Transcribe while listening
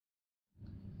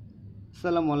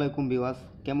আসসালামু আলাইকুম ভিউয়ার্স,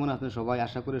 কেমন আছেন সবাই?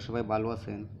 আশা করি সবাই ভালো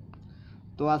আছেন।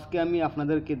 তো আজকে আমি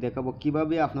আপনাদেরকে দেখাবো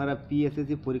কিভাবে আপনারা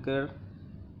পিএসএসসি পরীক্ষার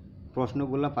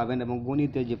প্রশ্নগুলো পাবেন এবং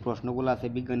গণিতের যে প্রশ্নগুলো আছে,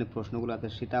 বিজ্ঞানের প্রশ্নগুলো আছে,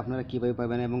 সেটা আপনারা কীভাবে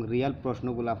পাবেন এবং রিয়াল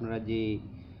প্রশ্নগুলো আপনারা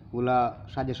যেগুলা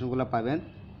সাজেশনগুলো পাবেন,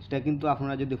 সেটা কিন্তু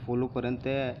আপনারা যদি ফলো করেন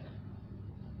তে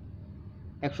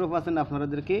 100%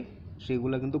 আপনাদেরকে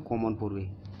সেগুলো কিন্তু কমন পড়বে।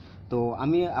 তো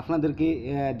আমি আপনাদেরকে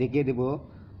দেখিয়ে দেব।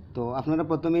 তো আপনারা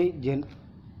প্রথমেই যে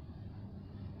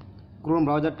ক্রোম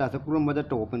ব্রাউজারটা আছে, ক্রোম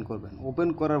ব্রাউজারটা ওপেন করবেন। ওপেন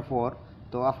করার পর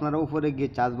তো আপনারা উপরে গিয়ে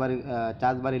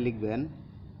চার্জ বারে লিখবেন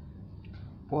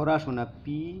পড়াশোনা,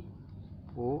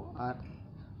 POR,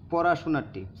 পড়াশোনার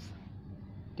টিপস।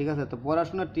 ঠিক আছে? তো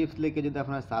পড়াশোনার টিপস লিখে যদি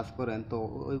আপনারা সার্চ করেন তো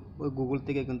ওই গুগল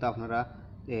থেকে কিন্তু আপনারা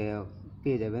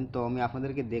পেয়ে যাবেন। তো আমি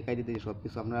আপনাদেরকে দেখাই দিতে সব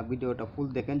কিছু, আপনারা ভিডিওটা ফুল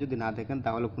দেখেন, যদি না দেখেন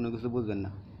তাহলে কোনো কিছু বুঝবেন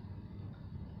না।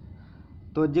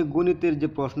 তো যে গণিতের যে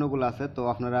প্রশ্নগুলো আছে তো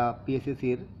আপনারা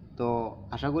পিএসএসসির তো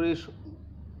আশা করি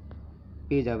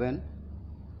পেয়ে যাবেন।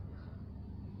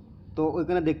 তো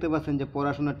ওইখানে দেখতে পাচ্ছেন যে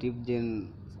পড়াশোনা টিপ যে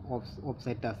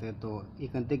ওয়েবসাইটটা আছে, তো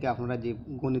এখান থেকে আপনারা যে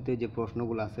গণিতের যে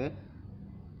প্রশ্নগুলো আছে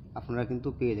আপনারা কিন্তু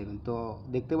পেয়ে যাবেন। তো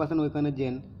দেখতে পাচ্ছেন ওইখানে যে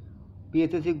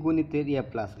পিএসএসসি গণিতের এ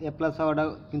প্লাস হওয়াটা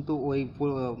কিন্তু ওই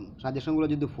সাজেশনগুলো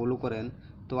যদি ফলো করেন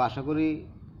তো আশা করি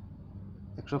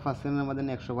 100%-এর মধ্যে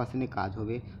 100%ই কাজ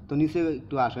হবে। তো নিচে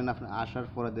একটু আসেন, আপনার আসার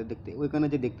পরে দেখতে ওইখানে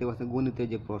যে দেখতে পাচ্ছেন গণিতের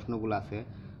যে প্রশ্নগুলো আছে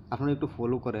আপনারা একটু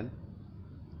ফলো করেন।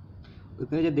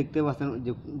 ওইখানে যে দেখতে পাচ্ছেন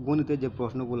যে গণিতের যে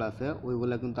প্রশ্নগুলো আছে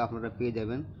ওইগুলো কিন্তু আপনারা পেয়ে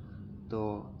যাবেন। তো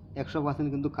 100%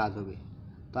 কিন্তু কাজ হবে।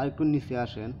 তো আর একটু নিচে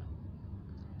আসেন,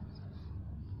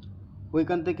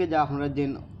 ওইখান থেকে যে আপনারা যে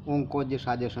অঙ্ক যে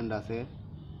সাজেশনটা আছে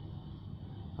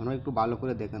আপনারা একটু ভালো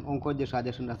করে দেখেন। অঙ্কর যে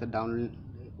সাজেশনটা আছে ডাউনলোড,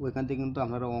 ওইখান থেকে কিন্তু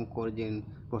আপনারা অঙ্কর যে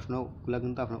প্রশ্নগুলো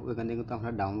কিন্তু আপনারা ওইখান থেকে কিন্তু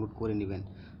আপনারা ডাউনলোড করে নেবেন।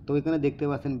 তো ওইখানে দেখতে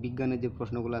পাচ্ছেন বিজ্ঞানের যে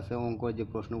প্রশ্নগুলো আছে, অঙ্কর যে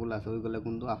প্রশ্নগুলো আছে ওইগুলো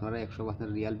কিন্তু আপনারা 100%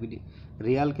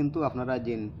 রিয়াল কিন্তু আপনারা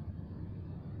যে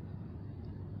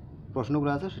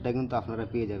প্রশ্নগুলো আছে সেটা কিন্তু আপনারা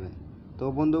পেয়ে যাবেন। তো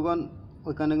বন্ধুগণ,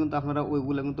 ওইখানে কিন্তু আপনারা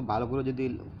ওইগুলো কিন্তু ভালো করে যদি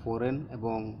পড়েন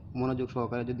এবং মনোযোগ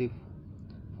সহকারে যদি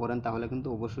পড়েন তাহলে কিন্তু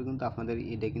অবশ্যই কিন্তু আপনাদের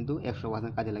এটা কিন্তু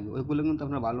 100% কাজে লাগবে। ওইগুলো কিন্তু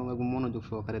আপনারা ভালো এবং মনোযোগ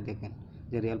সহকারে দেখেন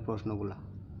যে রিয়াল প্রশ্নগুলো।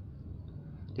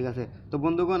 ঠিক আছে? তো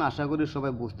বন্ধুগণ, আশা করি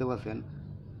সবাই বুঝতে পারছেন।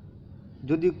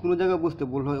 যদি কোনো জায়গায় বুঝতে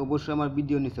ভুল হয় অবশ্যই আমার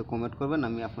ভিডিও নিচে কমেন্ট করবেন,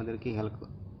 আমি আপনাদেরকে হেল্প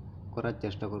করার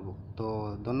চেষ্টা করব। তো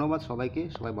ধন্যবাদ সবাইকে,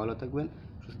 সবাই ভালো থাকবেন,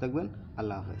 সুস্থ থাকবেন।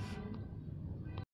 আল্লাহ হাফেজ।